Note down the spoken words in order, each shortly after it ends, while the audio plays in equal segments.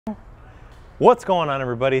What's going on,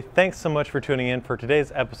 everybody? Thanks so much for tuning in for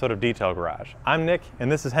today's episode of Detail Garage. I'm Nick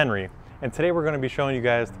and this is Henry, and today we're going to be showing you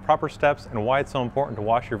guys the proper steps and why it's so important to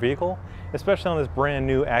wash your vehicle, especially on this brand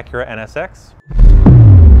new Acura NSX.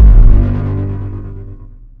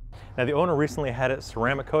 Now, the owner recently had it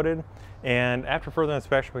ceramic coated, and after further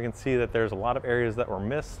inspection we can see that there's a lot of areas that were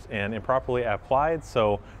missed and improperly applied,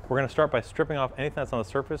 so we're going to start by stripping off anything that's on the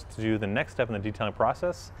surface to do the next step in the detailing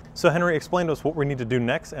process. So Henry, explain to us what we need to do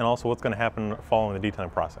next and also what's going to happen following the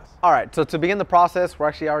detailing process. All right, so to begin the process, we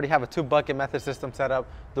actually already have a 2-bucket method system set up.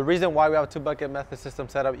 The reason why we have a 2-bucket method system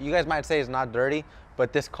set up, you guys might say it's not dirty,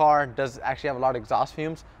 but this car does actually have a lot of exhaust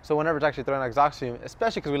fumes. So whenever it's actually throwing an exhaust fume,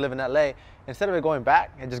 especially because we live in LA, instead of it going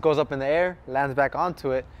back, it just goes up in the air, lands back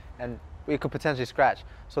onto it, and it could potentially scratch.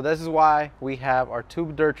 So this is why we have our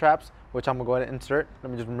 2 dirt traps, which I'm gonna go ahead and insert.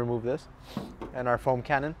 Let me just remove this, and our foam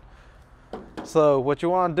cannon. So what you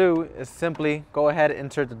want to do is simply go ahead and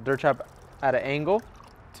insert the dirt trap at an angle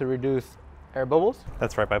to reduce air bubbles.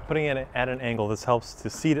 That's right, by putting it at an angle, this helps to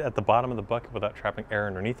seat it at the bottom of the bucket without trapping air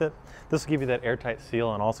underneath it. This will give you that airtight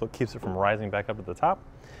seal and also keeps it from rising back up at the top.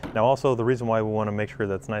 Now also, the reason why we want to make sure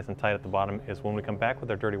that's nice and tight at the bottom is when we come back with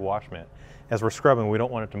our dirty wash mitt, as we're scrubbing, we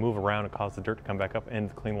don't want it to move around and cause the dirt to come back up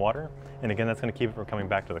into clean water. And again, that's going to keep it from coming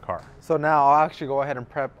back to the car. So now I'll actually go ahead and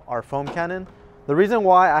prep our foam cannon. The reason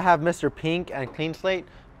why I have Mr. Pink and Clean Slate,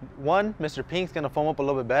 one, Mr. Pink's going to foam up a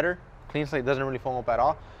little bit better. Clean Slate doesn't really foam up at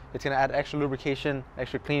all. It's going to add extra lubrication,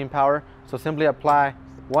 extra cleaning power. So simply apply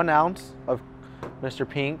 1 ounce of Mr.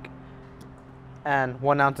 Pink and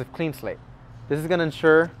 1 ounce of Clean Slate. This is going to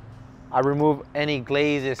ensure I remove any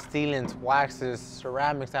glazes, sealants, waxes,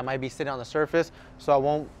 ceramics that might be sitting on the surface, so I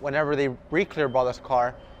won't, whenever they re-clear ball this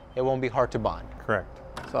car, it won't be hard to bond. Correct.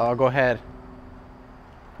 So I'll go ahead,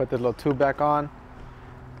 put the little tube back on,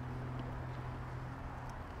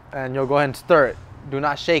 and you'll go ahead and stir it. Do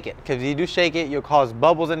not shake it, because if you do shake it, you'll cause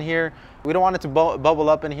bubbles in here. We don't want it to bubble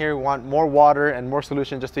up in here. We want more water and more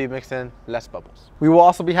solution just to be mixed in, less bubbles. We will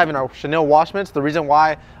also be having our Chanel wash mitts. The reason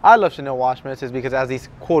why I love Chanel wash mitts is because it has these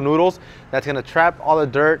cool noodles that's gonna trap all the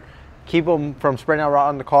dirt, keep them from spreading out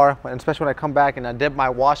on the car, and especially when I come back and I dip my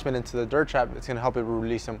wash mitt into the dirt trap, it's gonna help it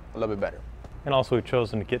release them a little bit better. And also we've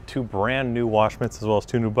chosen to get 2 brand new wash mitts as well as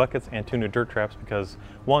 2 new buckets and 2 new dirt traps because,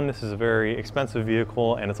 one, this is a very expensive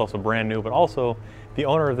vehicle and it's also brand new, but also the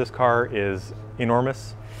owner of this car is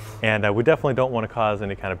enormous, and we definitely don't want to cause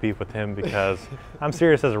any kind of beef with him because I'm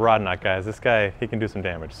serious as a rod knot, guys. This guy, he can do some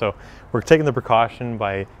damage. So we're taking the precaution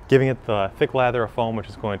by giving it the thick lather of foam, which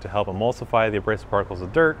is going to help emulsify the abrasive particles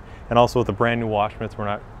of dirt, and also with the brand new wash mitts, we're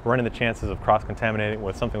not running the chances of cross-contaminating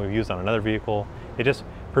with something we've used on another vehicle. It just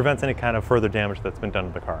prevents any kind of further damage that's been done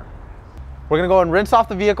to the car. We're gonna go and rinse off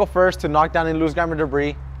the vehicle first to knock down any loose grime or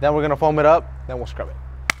debris. Then we're gonna foam it up, then we'll scrub it.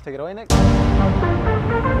 Take it away, Nick.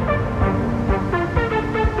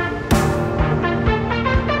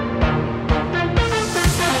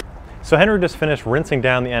 So Henry just finished rinsing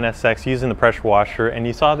down the NSX using the pressure washer, and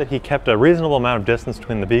you saw that he kept a reasonable amount of distance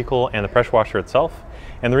between the vehicle and the pressure washer itself.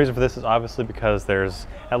 And the reason for this is obviously because there's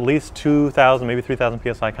at least 2,000, maybe 3,000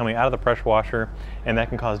 PSI coming out of the pressure washer, and that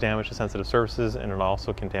can cause damage to sensitive surfaces, and it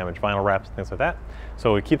also can damage vinyl wraps and things like that.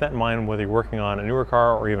 So we keep that in mind whether you're working on a newer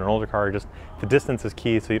car or even an older car. Just the distance is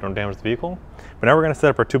key so you don't damage the vehicle. But now we're going to set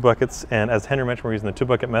up our 2 buckets, and as Henry mentioned, we're using the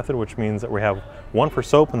 2-bucket method, which means that we have 1 for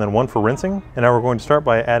soap and then 1 for rinsing. And now we're going to start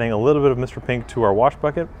by adding a little bit of Mr. Pink to our wash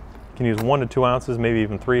bucket. You can use 1 to 2 ounces, maybe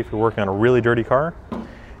even 3 if you're working on a really dirty car.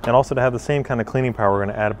 And also to have the same kind of cleaning power, we're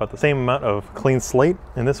going to add about the same amount of Clean Slate.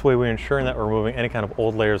 And this way we're ensuring that we're removing any kind of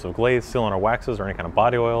old layers of glaze, sealant or waxes, or any kind of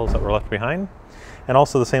body oils that were left behind. And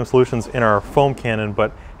also the same solutions in our foam cannon,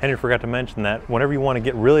 but Henry forgot to mention that whenever you want to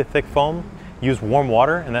get really thick foam, use warm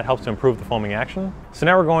water, and that helps to improve the foaming action. So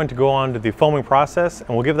now we're going to go on to the foaming process, and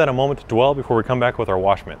we'll give that a moment to dwell before we come back with our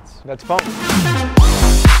wash mitts. Let's foam.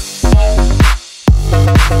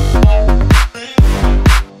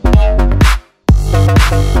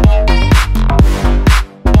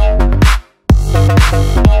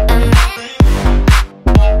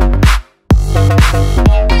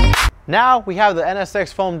 Now we have the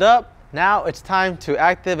NSX foamed up. Now it's time to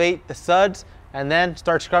activate the suds and then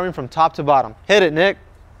start scrubbing from top to bottom. Hit it, Nick.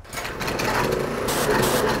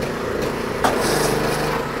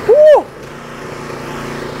 Woo!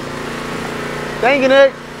 Thank you,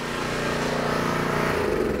 Nick.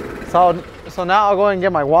 So now I'll go ahead and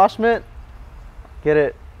get my wash mitt, get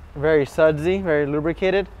it very sudsy, very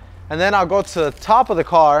lubricated, and then I'll go to the top of the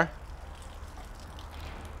car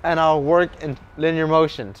and I'll work in linear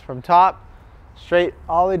motions from top straight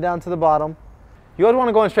all the way down to the bottom. You always want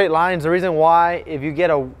to go in straight lines. The reason why, if you get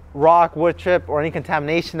a rock, wood chip, or any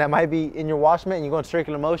contamination that might be in your wash mitt and you go in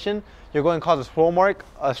circular motion, you're going to cause a swirl mark.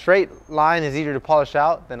 A straight line is easier to polish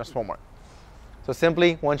out than a swirl mark. So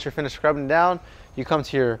simply, once you're finished scrubbing down, you come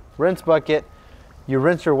to your rinse bucket, you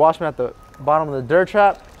rinse your wash mitt at the bottom of the dirt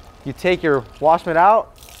trap, you take your wash mitt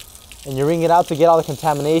out, and you wring it out to get all the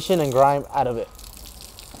contamination and grime out of it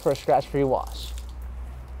for a scratch-free wash.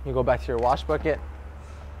 You go back to your wash bucket,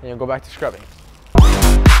 and you'll go back to scrubbing.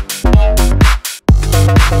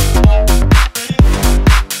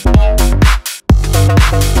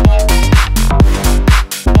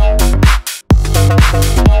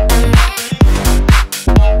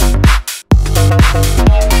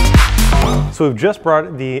 So we've just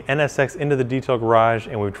brought the NSX into the detail garage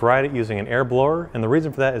and we've dried it using an air blower. And the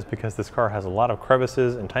reason for that is because this car has a lot of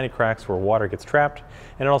crevices and tiny cracks where water gets trapped,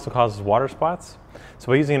 and it also causes water spots. So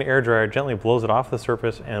by using an air dryer, it gently blows it off the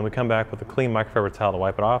surface, and we come back with a clean microfiber towel to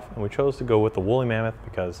wipe it off. And we chose to go with the Woolly Mammoth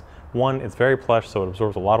because one, it's very plush, so it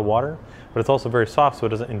absorbs a lot of water, but it's also very soft, so it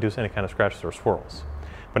doesn't induce any kind of scratches or swirls.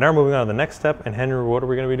 But now we're moving on to the next step. And Henry, what are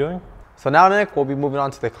we going to be doing? So now, Nick, we'll be moving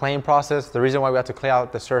on to the clean process. The reason why we have to clean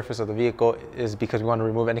out the surface of the vehicle is because we want to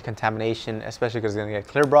remove any contamination, especially because it's going to get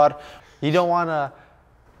clear brought. You don't want to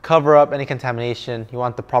cover up any contamination. You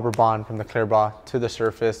want the proper bond from the clear brought to the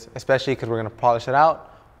surface, especially because we're going to polish it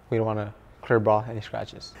out. We don't want to clear brought any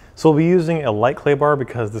scratches. So we'll be using a light clay bar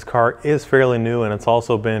because this car is fairly new and it's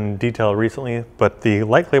also been detailed recently, but the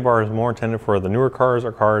light clay bar is more intended for the newer cars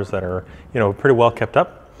or cars that are, pretty well kept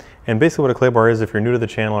up. And basically what a clay bar is, if you're new to the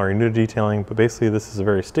channel or you're new to detailing, but basically this is a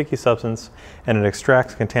very sticky substance and it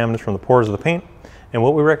extracts contaminants from the pores of the paint. And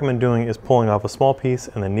what we recommend doing is pulling off a small piece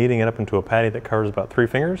and then kneading it up into a patty that covers about 3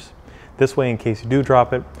 fingers. This way, in case you do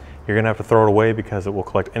drop it, you're gonna have to throw it away because it will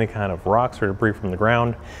collect any kind of rocks or debris from the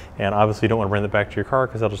ground. And obviously you don't want to bring it back to your car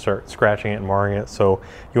because that'll start scratching it and marring it. So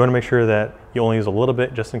you want to make sure that you only use a little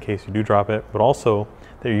bit just in case you do drop it, but also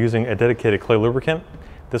that you're using a dedicated clay lubricant.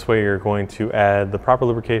 This way you're going to add the proper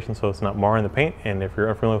lubrication so it's not marring the paint. And if you're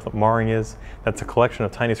unfamiliar with what marring is, that's a collection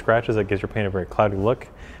of tiny scratches that gives your paint a very cloudy look.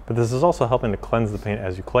 But this is also helping to cleanse the paint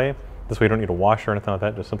as you clay. This way you don't need to wash or anything like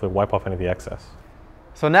that, just simply wipe off any of the excess.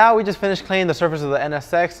 So now we just finished cleaning the surface of the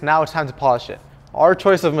NSX. Now it's time to polish it. Our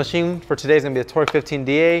choice of machine for today is going to be the TORQ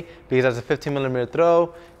 15DA because it has a 15mm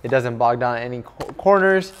throw. It doesn't bog down any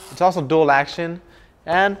corners. It's also dual action.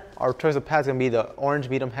 And our choice of pad is going to be the orange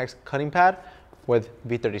medium hex cutting pad with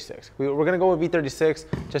V36. We're going to go with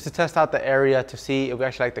V36 just to test out the area to see if we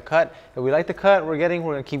actually like the cut. If we like the cut we're going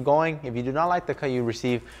to keep going. If you do not like the cut you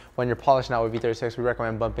receive when you're polishing out with V36, we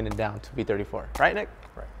recommend bumping it down to V34. Right, Nick?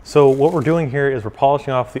 Right. So what we're doing here is we're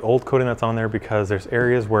polishing off the old coating that's on there because there's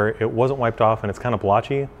areas where it wasn't wiped off and it's kind of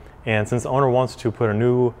blotchy. And since the owner wants to put a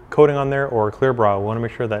new coating on there or a clear bra, we want to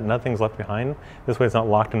make sure that nothing's left behind. This way it's not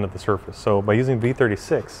locked into the surface. So by using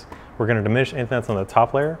V36, we're going to diminish anything that's on the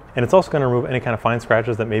top layer. And it's also going to remove any kind of fine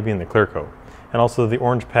scratches that may be in the clear coat. And also the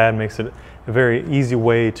orange pad makes it a very easy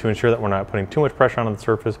way to ensure that we're not putting too much pressure on the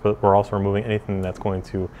surface, but we're also removing anything that's going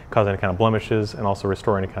to cause any kind of blemishes and also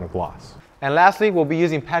restore any kind of gloss. And lastly, we'll be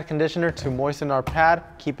using pad conditioner to moisten our pad,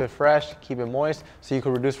 keep it fresh, keep it moist, so you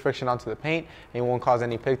can reduce friction onto the paint and it won't cause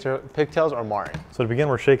any pigtails or marring. So to begin,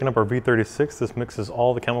 we're shaking up our V36. This mixes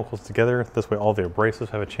all the chemicals together. This way all the abrasives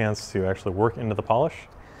have a chance to actually work into the polish.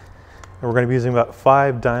 And we're going to be using about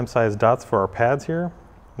 5 dime-sized dots for our pads here.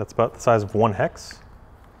 That's about the size of 1 hex.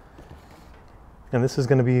 And this is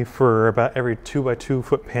going to be for about every 2 by 2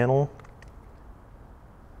 foot panel.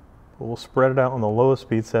 We'll spread it out on the lowest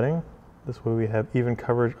speed setting. This way we have even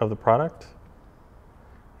coverage of the product.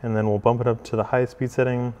 And then we'll bump it up to the highest speed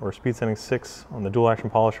setting, or speed setting 6 on the dual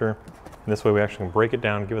action polisher. And this way we actually can break it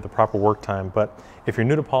down and give it the proper work time. But if you're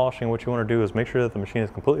new to polishing, what you want to do is make sure that the machine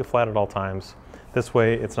is completely flat at all times. This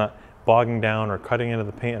way it's not bogging down or cutting into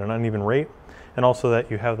the paint at an uneven rate. And also that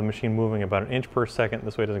you have the machine moving about 1 inch per second.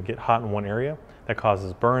 This way it doesn't get hot in one area. That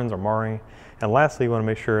causes burns or marring. And lastly, you want to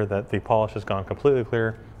make sure that the polish has gone completely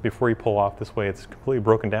clear before you pull off. This way it's completely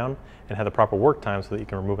broken down and have the proper work time so that you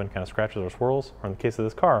can remove any kind of scratches or swirls, or in the case of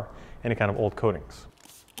this car, any kind of old coatings.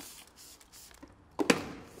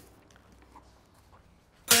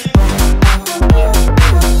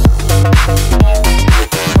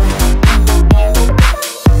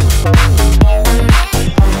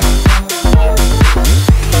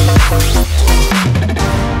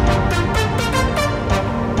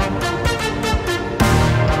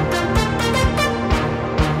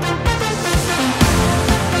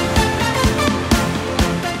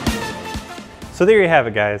 So there you have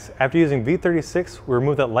it, guys. After using V36, we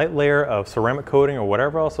removed that light layer of ceramic coating or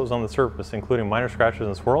whatever else that was on the surface, including minor scratches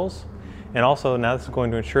and swirls. And also now this is going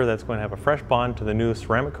to ensure that it's going to have a fresh bond to the new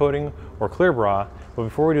ceramic coating or clear bra But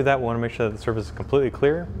before we do that, we want to make sure that the surface is completely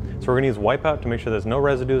clear. So we're going to use wipeout to make sure there's no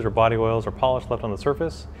residues or body oils or polish left on the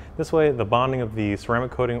surface. This way, the bonding of the ceramic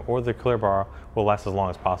coating or the clear bar will last as long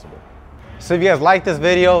as possible. So if you guys like this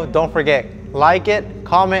video, don't forget, like it,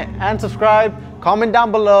 comment, and subscribe. Comment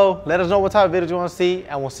down below, let us know what type of videos you want to see,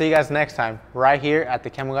 and we'll see you guys next time, right here at the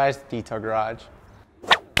Chemical Guys Detail Garage.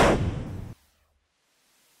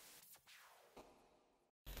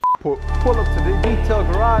 Pull up to the detail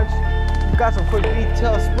garage. Got some quick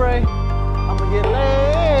detail spray. I'm gonna get laid.